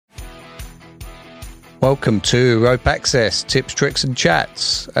Welcome to Rope Access, Tips, Tricks and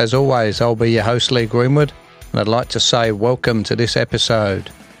Chats. As always, I'll be your host, Lee Greenwood, and I'd like to say welcome to this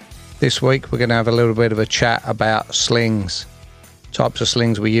episode. This week we're going to have a little bit of a chat about slings, types of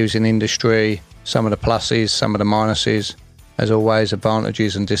slings we use in industry, some of the pluses, some of the minuses, as always,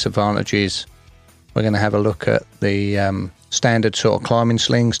 advantages and disadvantages. We're going to have a look at the standard sort of climbing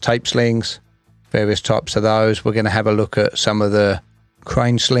slings, tape slings, various types of those. We're going to have a look at some of the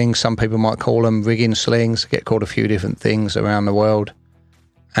crane slings, some people might call them rigging slings, get called a few different things around the world.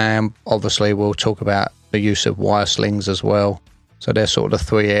 And obviously we'll talk about the use of wire slings as well. So they're sort of the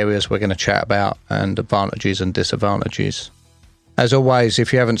three areas we're going to chat about, and advantages and disadvantages. As always,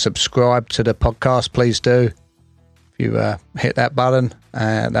 if you haven't subscribed to the podcast, please do. If you hit that button,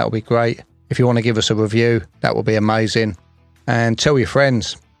 that will be great. If you want to give us a review, that will be amazing. And tell your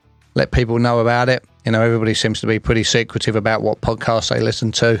friends, let people know about it. You know, everybody seems to be pretty secretive about what podcasts they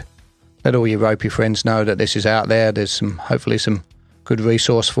listen to. Let all your ropey friends know that this is out there. There's hopefully some good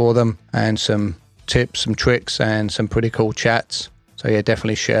resource for them, and some tips, some tricks, and some pretty cool chats. So yeah,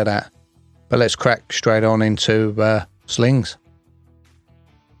 definitely share that. But let's crack straight on into slings.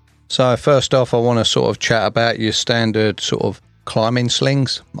 So first off, I want to sort of chat about your standard sort of climbing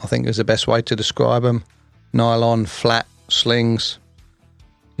slings. I think is the best way to describe them. Nylon flat slings.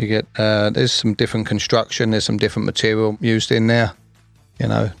 You get there's some different construction, there's some different material used in there. You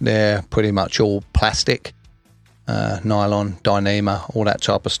know, they're pretty much all plastic, nylon, Dyneema, all that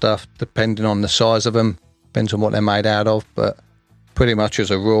type of stuff, depending on the size of them, depends on what they're made out of, but pretty much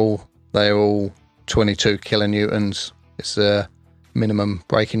as a rule, they're all 22 kilonewtons. It's the minimum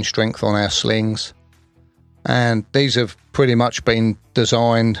braking strength on our slings. And these have pretty much been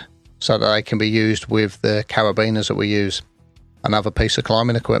designed so that they can be used with the carabiners that we use, another piece of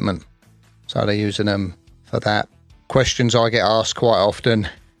climbing equipment. So they're using them for that. Questions I get asked quite often,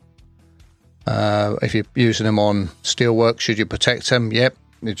 if you're using them on steelwork, should you protect them? Yep,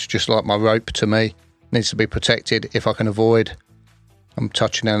 it's just like my rope to me. It needs to be protected if I can avoid. I'm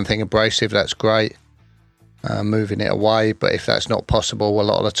touching anything abrasive, that's great. Moving it away, but if that's not possible, a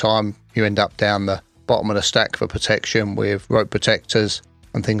lot of the time you end up down the bottom of the stack for protection with rope protectors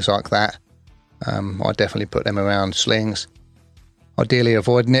and things like that. I definitely put them around slings. Ideally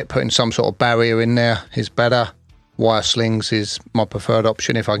avoiding it, putting some sort of barrier in there is better. Wire slings is my preferred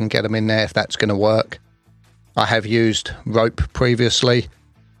option if I can get them in there, if that's going to work. I have used rope previously,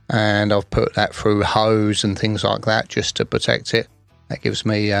 and I've put that through hose and things like that just to protect it. That gives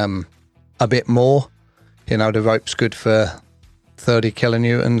me a bit more. You know, the rope's good for 30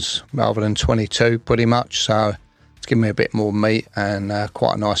 kilonewtons rather than 22 pretty much, so it's giving me a bit more meat and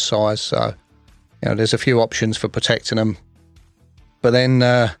quite a nice size. So, you know, there's a few options for protecting them. But then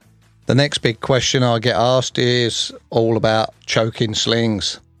the next big question I get asked is all about choking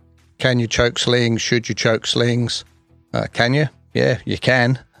slings. Can you choke slings? Should you choke slings? Can you? Yeah, you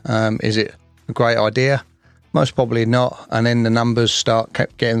can. Is it a great idea? Most probably not. And then the numbers start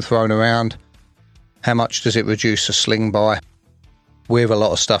getting thrown around. How much does it reduce a sling by? With a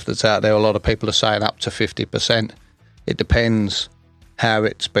lot of stuff that's out there, a lot of people are saying up to 50%. It depends how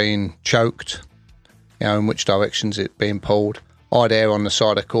it's been choked, you know, in which directions it's being pulled. I'd err on the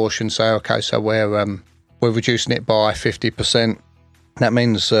side of caution, say, okay, so we're reducing it by 50%. That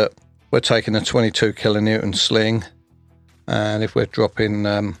means that we're taking a 22 kilonewton sling, and if we're dropping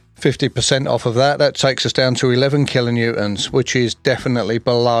 50% off of that, that takes us down to 11 kilonewtons, which is definitely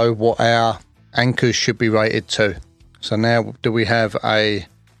below what our anchors should be rated to. So now, do we have a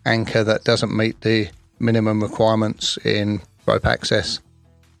anchor that doesn't meet the minimum requirements in rope access?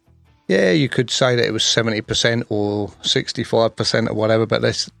 Yeah, you could say that it was 70% or 65% or whatever, but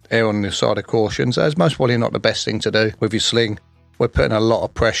let's err on the side of caution. So it's most probably not the best thing to do with your sling. We're putting a lot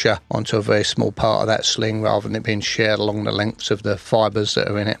of pressure onto a very small part of that sling rather than it being shared along the lengths of the fibres that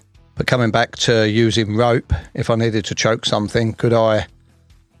are in it. But coming back to using rope, if I needed to choke something, could I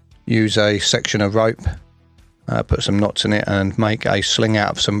use a section of rope, put some knots in it and make a sling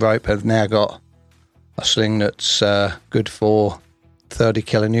out of some rope? I've now got a sling that's good for 30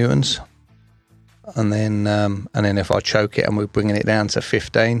 kilonewtons, and then if I choke it and we're bringing it down to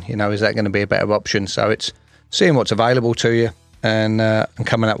 15, you know, is that going to be a better option? So it's seeing what's available to you and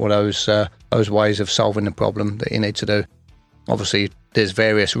coming up with those ways of solving the problem that you need to do. Obviously, there's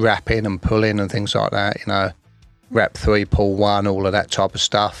various wrapping and pulling and things like that. You know, wrap 3, pull 1, all of that type of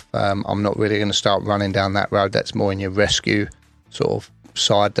stuff. I'm not really going to start running down that road. That's more in your rescue sort of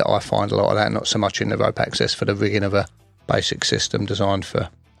side that I find a lot of that, not so much in the rope access for the rigging of a basic system designed for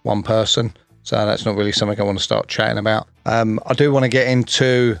one person. So that's not really something I want to start chatting about. I do want to get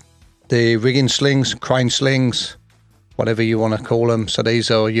into the rigging slings, crane slings, whatever you want to call them. So these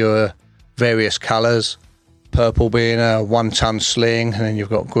are your various colours, purple being a 1 ton sling, and then you've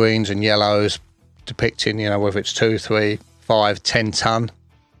got greens and yellows depicting, whether it's 2, 3, 5, 10 ton.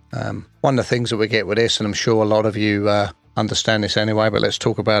 One of the things that we get with this, and I'm sure a lot of you understand this anyway, but let's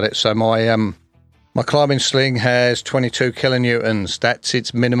talk about it. So my climbing sling has 22 kilonewtons. That's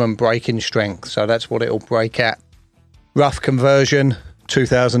its minimum breaking strength. So that's what it'll break at. Rough conversion,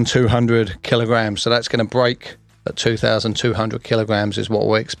 2,200 kilograms. So that's going to break at 2,200 kilograms is what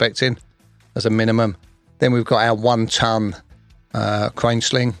we're expecting as a minimum. Then we've got our 1 ton crane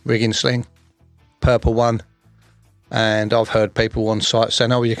sling, rigging sling, purple one. And I've heard people on site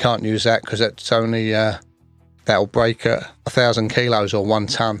saying, oh, you can't use that because it's only, that'll break at 1,000 kilos or 1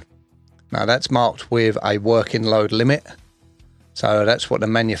 ton. Now that's marked with a working load limit. So that's what the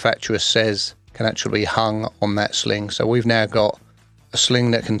manufacturer says can actually be hung on that sling. So we've now got a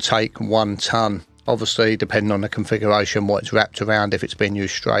sling that can take 1 ton. Obviously, depending on the configuration, what it's wrapped around, if it's been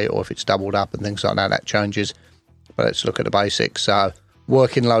used straight or if it's doubled up and things like that, that changes. But let's look at the basics. So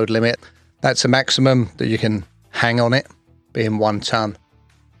working load limit, that's a maximum that you can hang on it, being 1 ton.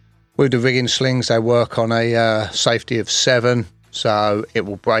 With the rigging slings, they work on a safety of 7, so it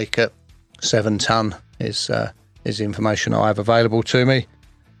will break at 7 ton is the information I have available to me.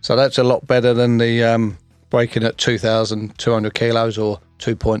 So that's a lot better than the breaking at 2,200 kilos or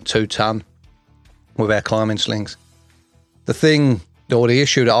 2.2 ton with our climbing slings. The thing or the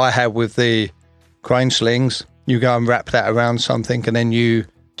issue that I have with the crane slings, you go and wrap that around something and then you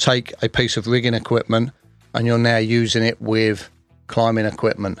take a piece of rigging equipment and you're now using it with climbing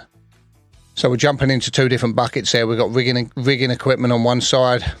equipment. So we're jumping into 2 different buckets there. We've got rigging equipment on one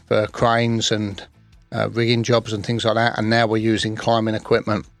side for cranes and rigging jobs and things like that, and now we're using climbing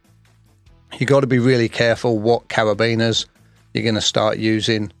equipment. You've got to be really careful what carabiners you're going to start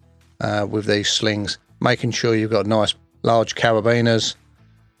using with these slings, making sure you've got nice large carabiners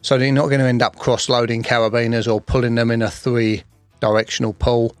so that you're not going to end up cross-loading carabiners or pulling them in a 3-directional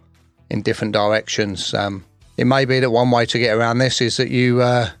pull in different directions. It may be that one way to get around this is that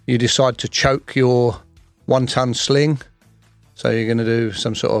you decide to choke your 1 ton sling. So you're going to do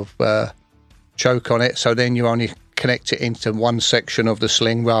some sort of choke on it. So then you only connect it into one section of the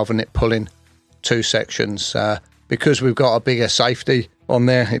sling rather than it pulling 2 sections. Because we've got a bigger safety on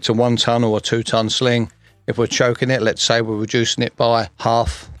there, it's a 1 ton or a 2 ton sling. If we're choking it, let's say we're reducing it by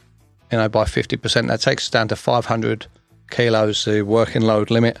half, by 50%, that takes us down to 500 kilos, the working load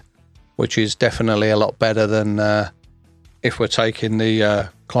limit, which is definitely a lot better than if we're taking the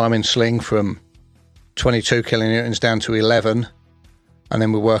climbing sling from 22 kilonewtons down to 11, and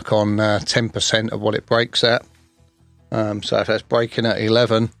then we work on 10% of what it breaks at. So if that's breaking at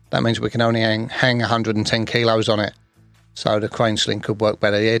 11, that means we can only hang 110 kilos on it. So the crane sling could work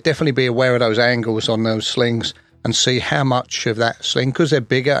better. Yeah, definitely be aware of those angles on those slings and see how much of that sling, because they're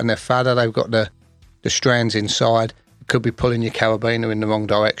bigger and they're fatter, they've got the strands inside. It could be pulling your carabiner in the wrong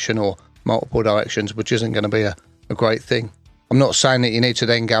direction or multiple directions, which isn't going to be a great thing. I'm not saying that you need to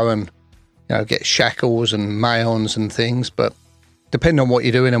then go and get shackles and mayons and things, but depending on what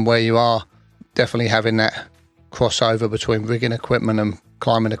you're doing and where you are, definitely having that crossover between rigging equipment and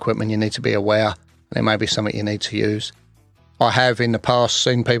climbing equipment, you need to be aware, and it may be something you need to use. I have in the past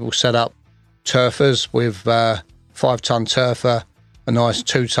seen people set up turfers with 5 ton turfer, a nice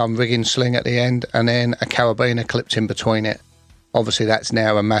 2 ton rigging sling at the end, and then a carabiner clipped in between it. Obviously that's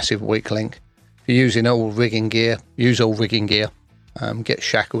now a massive weak link. If you're using all rigging gear, use all rigging gear. Get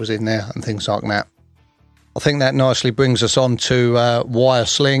shackles in there and things like that. I think that nicely brings us on to wire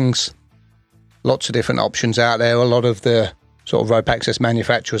slings. Lots of different options out there. A lot of the sort of rope access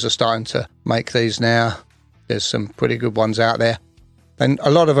manufacturers are starting to make these now. There's some pretty good ones out there. And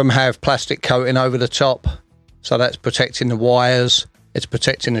a lot of them have plastic coating over the top. So that's protecting the wires. It's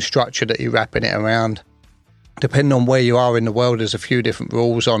protecting the structure that you're wrapping it around. Depending on where you are in the world, there's a few different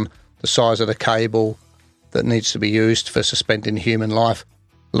rules on the size of the cable that needs to be used for suspending human life.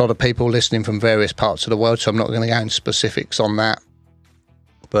 A lot of people listening from various parts of the world, so I'm not going to go into specifics on that.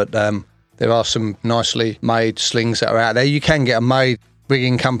 But there are some nicely made slings that are out there. You can get them made.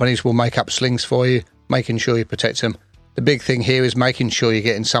 Rigging companies will make up slings for you, making sure you protect them. The big thing here is making sure you're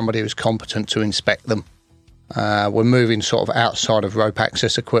getting somebody who's competent to inspect them. We're moving sort of outside of rope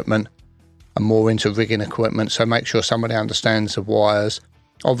access equipment and more into rigging equipment, so make sure somebody understands the wires.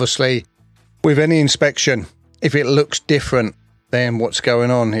 Obviously, with any inspection, if it looks different than what's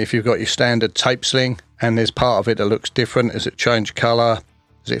going on, if you've got your standard tape sling and there's part of it that looks different, does it change colour?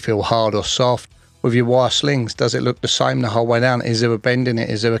 Does it feel hard or soft? With your wire slings, does it look the same the whole way down? Is there a bend in it?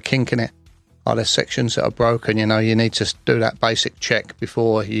 Is there a kink in it? Are there sections that are broken? You need to do that basic check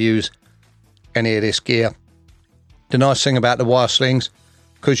before you use any of this gear. The nice thing about the wire slings,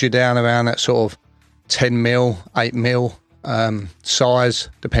 because you're down around that sort of 10 mil, 8 mil size,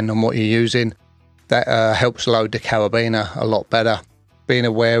 depending on what you're using, that helps load the carabiner a lot better. Being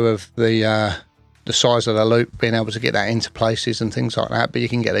aware of the size of the loop, being able to get that into places and things like that, but you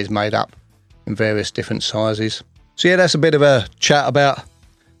can get these made up in various different sizes. So yeah, that's a bit of a chat about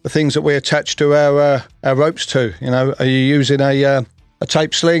the things that we attach to our ropes to. You know, are you using a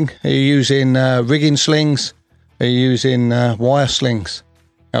tape sling? Are you using rigging slings? Are you using wire slings?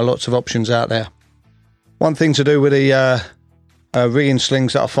 There are lots of options out there. One thing to do with the rigging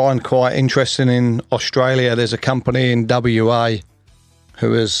slings that I find quite interesting in Australia, there's a company in WA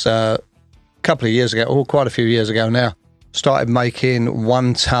who has a couple of years ago, or quite a few years ago now, started making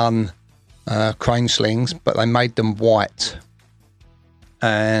 1 ton crane slings, but they made them white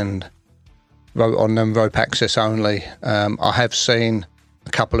and wrote on them rope access only. I have seen a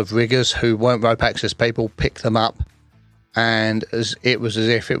couple of riggers who weren't rope access people pick them up, and it was as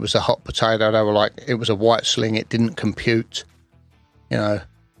if it was a hot potato. They were like, it was a white sling, it didn't compute, you know,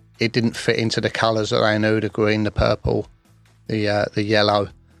 it didn't fit into the colours that they knew, the green, the purple, the yellow,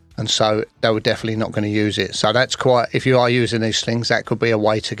 and so they were definitely not going to use it. So that's quite, if you are using these slings, that could be a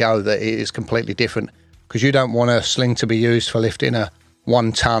way to go, that it is completely different, because you don't want a sling to be used for lifting a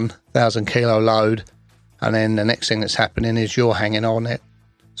 1 ton, 1,000 kilo load, and then the next thing that's happening is you're hanging on it.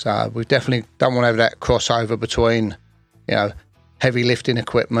 So we definitely don't want to have that crossover between, you know, heavy lifting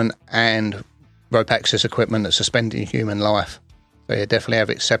equipment and rope access equipment that's suspending human life. So yeah, definitely have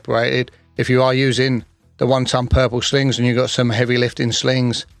it separated. If you are using the 1 ton purple slings and you've got some heavy lifting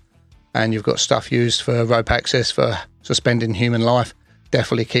slings and you've got stuff used for rope access for suspending human life,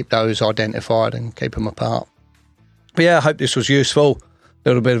 definitely keep those identified and keep them apart. But yeah, I hope this was useful. A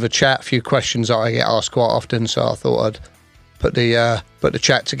little bit of a chat, a few questions that I get asked quite often, so I thought I'd put the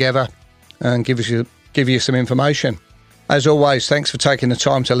chat together and give you some information. As always, thanks for taking the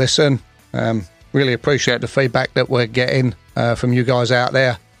time to listen. Really appreciate the feedback that we're getting from you guys out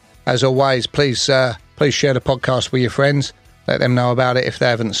there. As always, please share the podcast with your friends. Let them know about it if they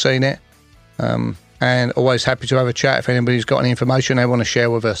haven't seen it. And always happy to have a chat if anybody's got any information they want to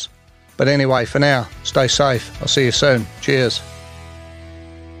share with us. But anyway, for now, stay safe. I'll see you soon. Cheers.